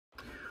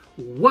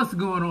What's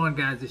going on,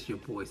 guys? It's your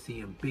boy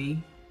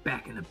CMB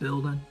back in the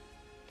building,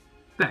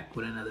 back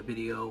with another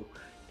video.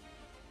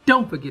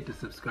 Don't forget to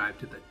subscribe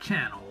to the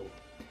channel.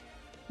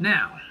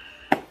 Now,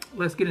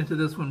 let's get into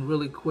this one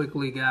really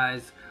quickly,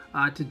 guys.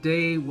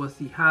 Today was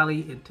the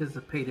highly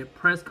anticipated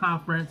press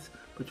conference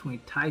between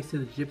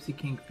Tyson Gypsy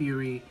King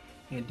Fury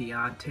and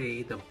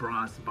Deontay the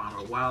Bronze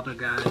Bomber Wilder,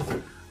 guys.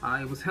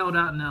 It was held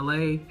out in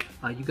LA.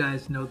 You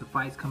guys know the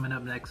fight's coming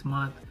up next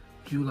month,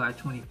 July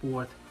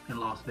 24th in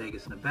Las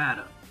Vegas,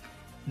 Nevada.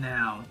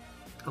 Now,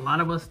 a lot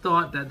of us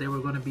thought that there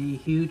were going to be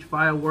huge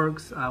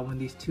fireworks when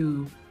these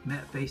two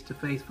met face to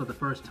face for the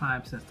first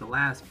time since the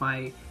last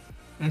fight.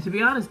 And to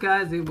be honest,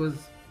 guys, it was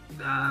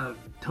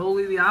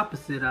totally the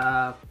opposite.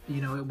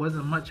 It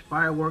wasn't much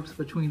fireworks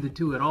between the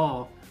two at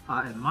all,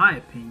 in my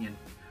opinion.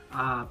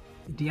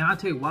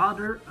 Deontay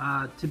Wilder,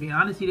 to be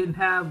honest, he didn't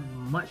have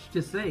much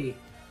to say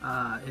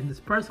in this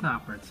press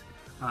conference.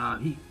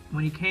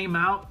 When he came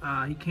out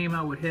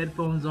with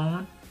headphones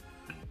on.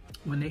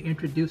 When they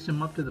introduced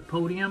him up to the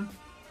podium,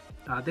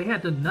 they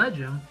had to nudge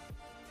him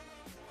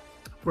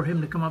for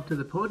him to come up to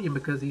the podium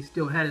because he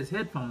still had his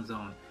headphones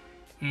on.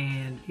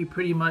 And he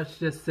pretty much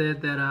just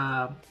said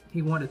that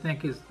he wanted to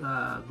thank his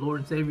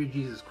Lord and Savior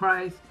Jesus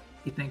Christ.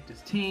 He thanked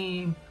his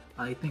team.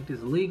 He thanked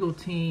his legal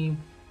team.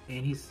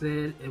 And he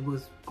said it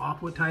was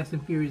off with Tyson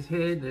Fury's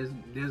head.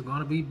 There's going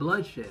to be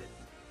bloodshed.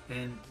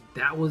 And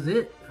that was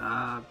it.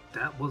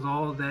 That was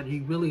all that he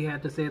really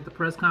had to say at the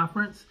press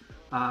conference.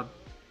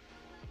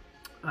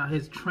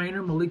 His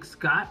trainer, Malik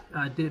Scott,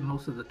 did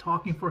most of the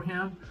talking for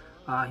him.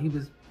 He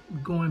was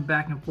going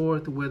back and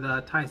forth with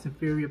Tyson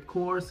Fury, of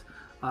course.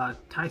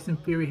 Tyson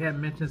Fury had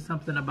mentioned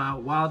something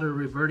about Wilder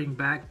reverting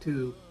back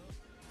to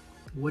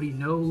what he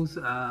knows.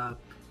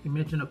 He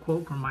mentioned a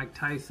quote from Mike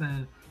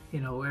Tyson,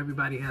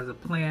 everybody has a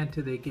plan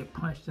till they get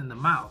punched in the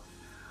mouth.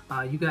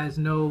 You guys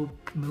know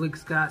Malik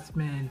Scott's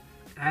been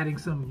adding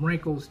some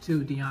wrinkles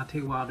to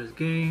Deontay Wilder's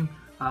game,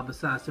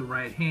 besides the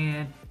right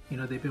hand.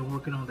 They've been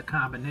working on the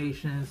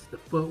combinations, the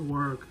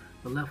footwork,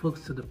 the left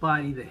hooks to the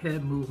body, the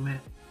head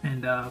movement.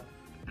 And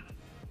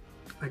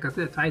like I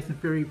said, Tyson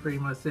Fury pretty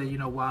much said,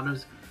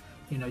 Wilder's,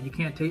 you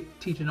can't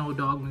teach an old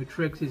dog new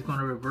tricks. He's going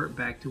to revert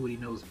back to what he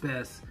knows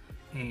best.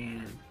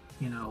 And,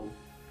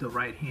 the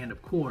right hand,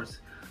 of course.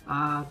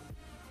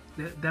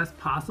 That's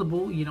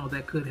possible.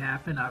 That could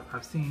happen.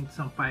 I've seen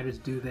some fighters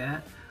do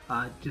that.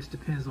 Just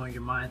depends on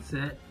your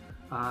mindset.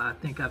 I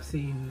think I've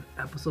seen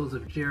episodes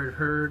of Jarrett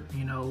Hurd,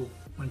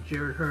 when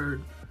Jarrett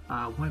Hurd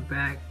went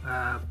back,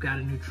 got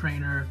a new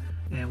trainer,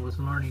 and was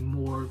learning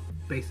more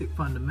basic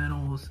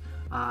fundamentals.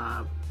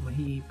 I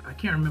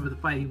can't remember the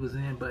fight he was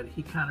in, but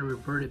he kind of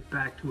reverted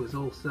back to his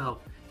old self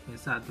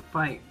inside the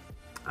fight.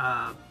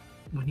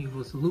 When he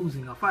was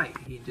losing a fight,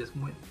 he just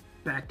went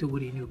back to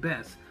what he knew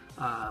best,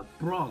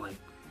 brawling.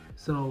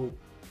 So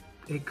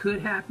it could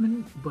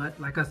happen, but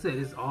like I said,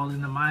 it's all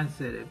in the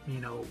mindset.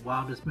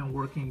 Wilder's been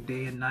working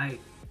day and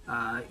night,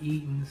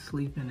 eating,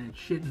 sleeping, and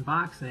shitting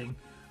boxing.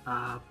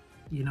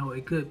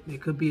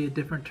 It could be a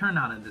different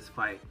turnout in this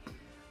fight.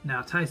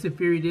 Now, Tyson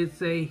Fury did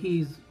say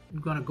he's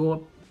going to go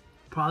up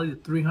probably to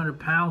 300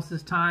 pounds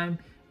this time.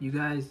 You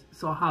guys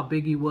saw how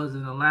big he was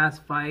in the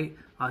last fight.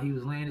 He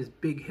was laying his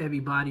big heavy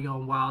body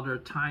on Wilder,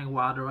 tying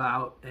Wilder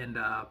out, and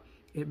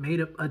it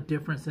made a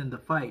difference in the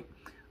fight.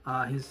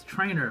 His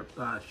trainer,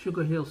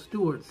 Sugar Hill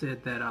Stewart,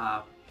 said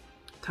that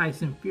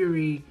Tyson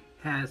Fury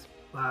has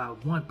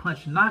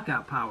one-punch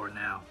knockout power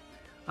now.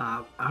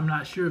 I'm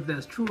not sure if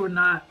that's true or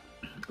not,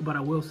 but I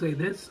will say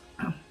this.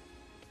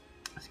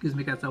 Excuse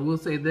me, guys. I will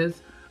say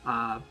this.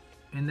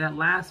 In that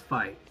last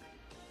fight,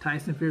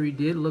 Tyson Fury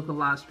did look a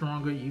lot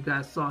stronger. You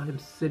guys saw him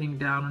sitting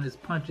down on his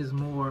punches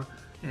more,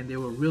 and they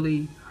were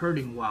really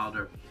hurting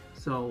Wilder.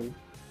 So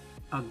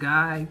a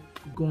guy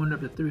going up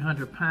to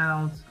 300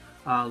 pounds,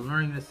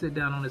 learning to sit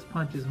down on his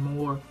punches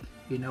more,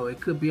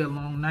 it could be a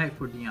long night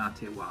for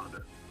Deontay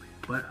Wilder.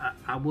 But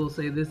I will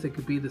say this, it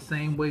could be the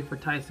same way for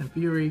Tyson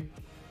Fury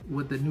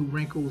with the new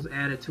wrinkles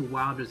added to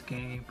Wilder's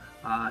game.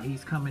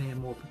 He's coming in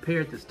more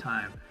prepared this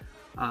time.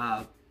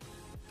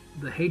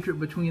 The hatred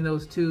between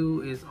those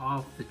two is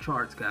off the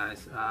charts,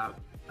 guys.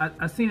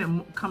 I've seen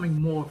it coming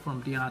more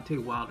from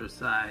Deontay Wilder's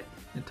side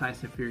than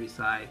Tyson Fury's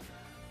side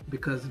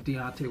because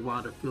Deontay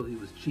Wilder feels he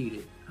was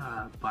cheated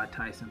by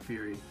Tyson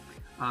Fury.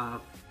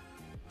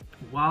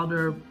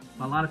 Wilder,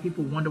 a lot of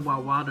people wonder why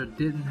Wilder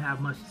didn't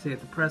have much to say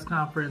at the press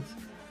conference.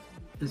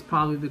 It's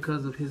probably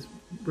because of his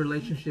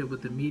relationship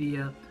with the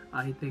media.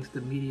 He thinks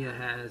the media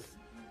has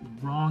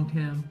wronged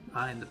him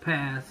in the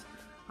past.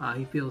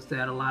 He feels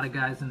that a lot of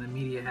guys in the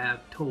media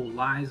have told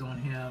lies on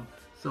him,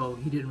 so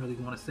he didn't really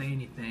want to say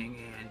anything,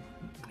 and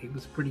he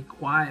was pretty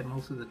quiet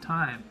most of the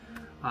time.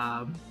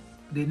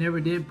 They never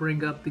did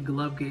bring up the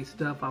Glovegate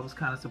stuff. I was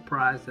kind of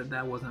surprised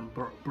that wasn't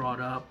brought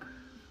up,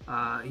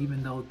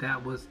 even though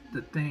that was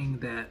the thing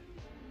that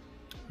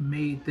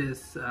made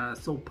this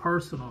so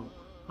personal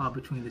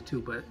between the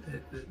two, but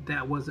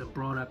that wasn't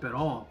brought up at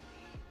all.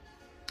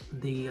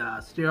 The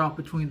stare-off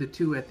between the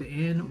two at the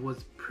end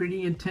was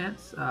pretty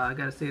intense. I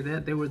gotta say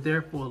that. They were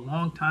there for a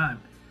long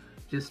time,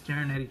 just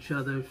staring at each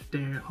other,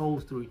 staring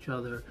holes through each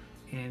other,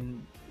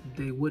 and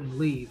they wouldn't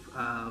leave.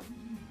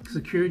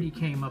 Security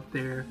came up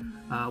there,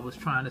 was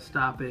trying to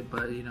stop it,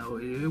 but you know,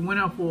 it went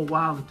on for a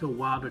while until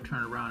Wilder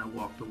turned around and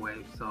walked away.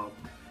 So,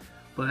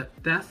 but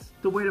that's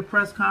the way the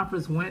press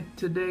conference went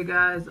today,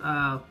 guys.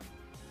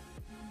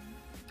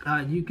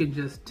 You can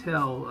just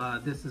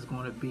tell this is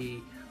going to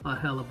be a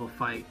hell of a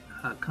fight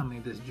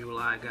coming this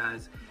July,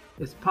 guys.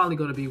 It's probably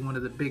going to be one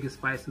of the biggest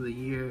fights of the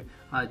year,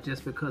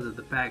 just because of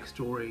the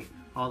backstory,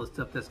 all the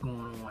stuff that's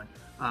going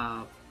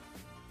on.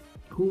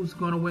 Who's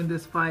going to win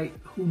this fight?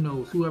 Who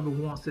knows? Whoever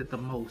wants it the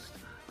most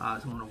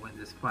is going to win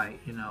this fight.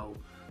 You know,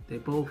 they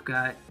both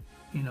got,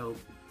 you know,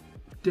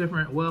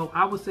 different. Well,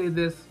 I would say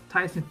this: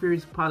 Tyson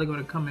Fury's probably going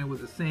to come in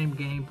with the same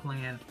game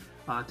plan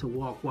to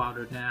walk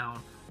Wilder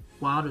down.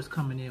 Wilder's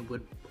coming in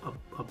with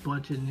a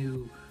bunch of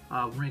new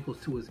wrinkles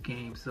to his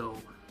game, so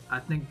I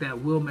think that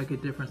will make a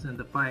difference in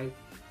the fight.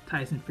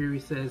 Tyson Fury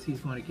says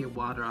he's going to get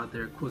Wilder out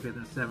there quicker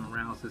than 7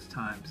 rounds this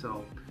time,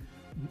 so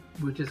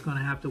we're just going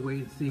to have to wait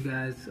and see,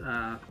 guys.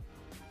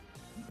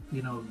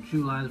 You know,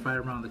 July is right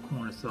around the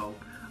corner, so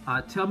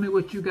tell me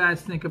what you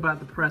guys think about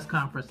the press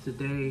conference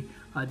today.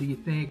 Do you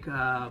think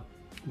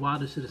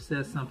Wilder should have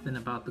said something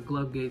about the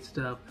Glovegate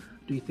stuff?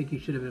 Do you think he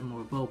should have been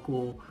more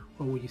vocal,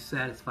 or were you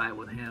satisfied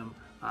with him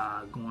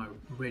going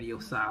radio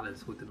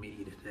silence with the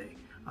media today?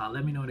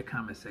 Let me know in the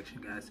comment section,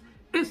 guys.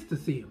 It's the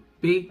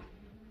CMB.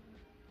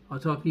 I'll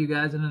talk to you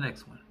guys in the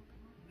next one,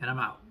 and I'm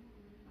out.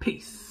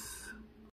 Peace.